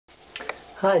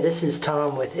Hi, this is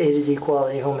Tom with A to Z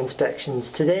Quality Home Inspections.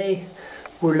 Today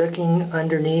we're looking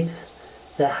underneath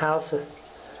the house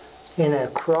in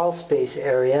a crawl space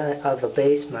area of a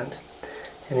basement,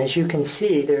 and as you can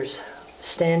see there's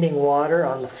standing water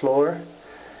on the floor.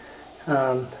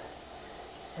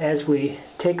 As we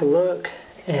take a look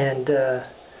and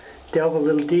delve a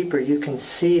little deeper, you can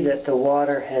see that the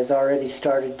water has already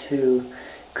started to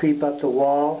creep up the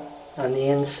wall on the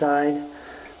inside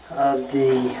of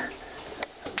the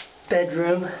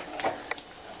bedroom.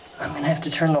 I'm going to have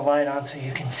to turn the light on so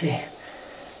you can see.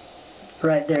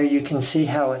 Right there you can see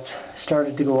how it's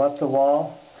started to go up the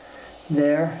wall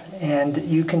there, and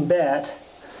you can bet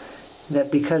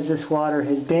that because this water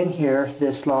has been here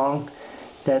this long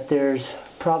that there's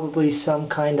probably some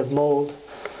kind of mold.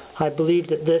 I believe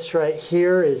that this right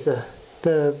here is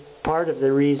the part of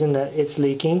the reason that it's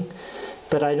leaking,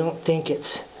 but I don't think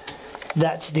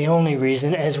that's the only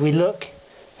reason. As we look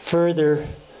further,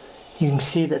 you can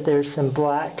see that there's some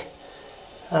black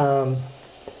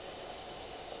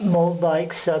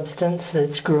mold-like substance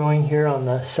that's growing here on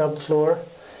the subfloor.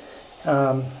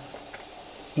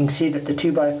 You can see that the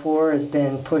 2x4 has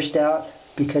been pushed out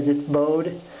because it's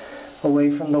bowed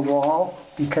away from the wall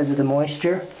because of the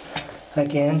moisture.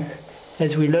 Again,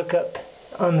 as we look up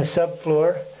on the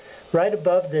subfloor, right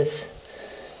above this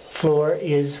floor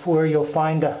is where you'll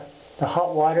find the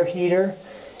hot water heater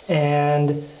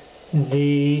and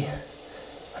the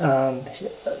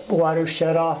water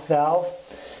shut-off valve.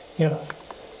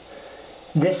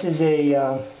 This is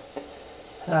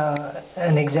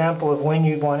an example of when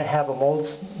you want to have a mold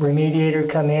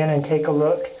remediator come in and take a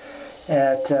look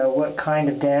at what kind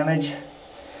of damage.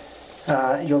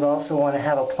 You'll also want to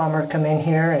have a plumber come in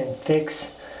here and fix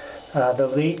the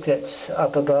leak that's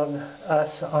up above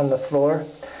us on the floor.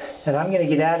 And I'm going to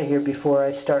get out of here before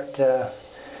I start to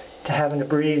having to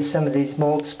breathe some of these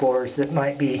mold spores that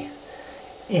might be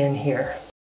in here.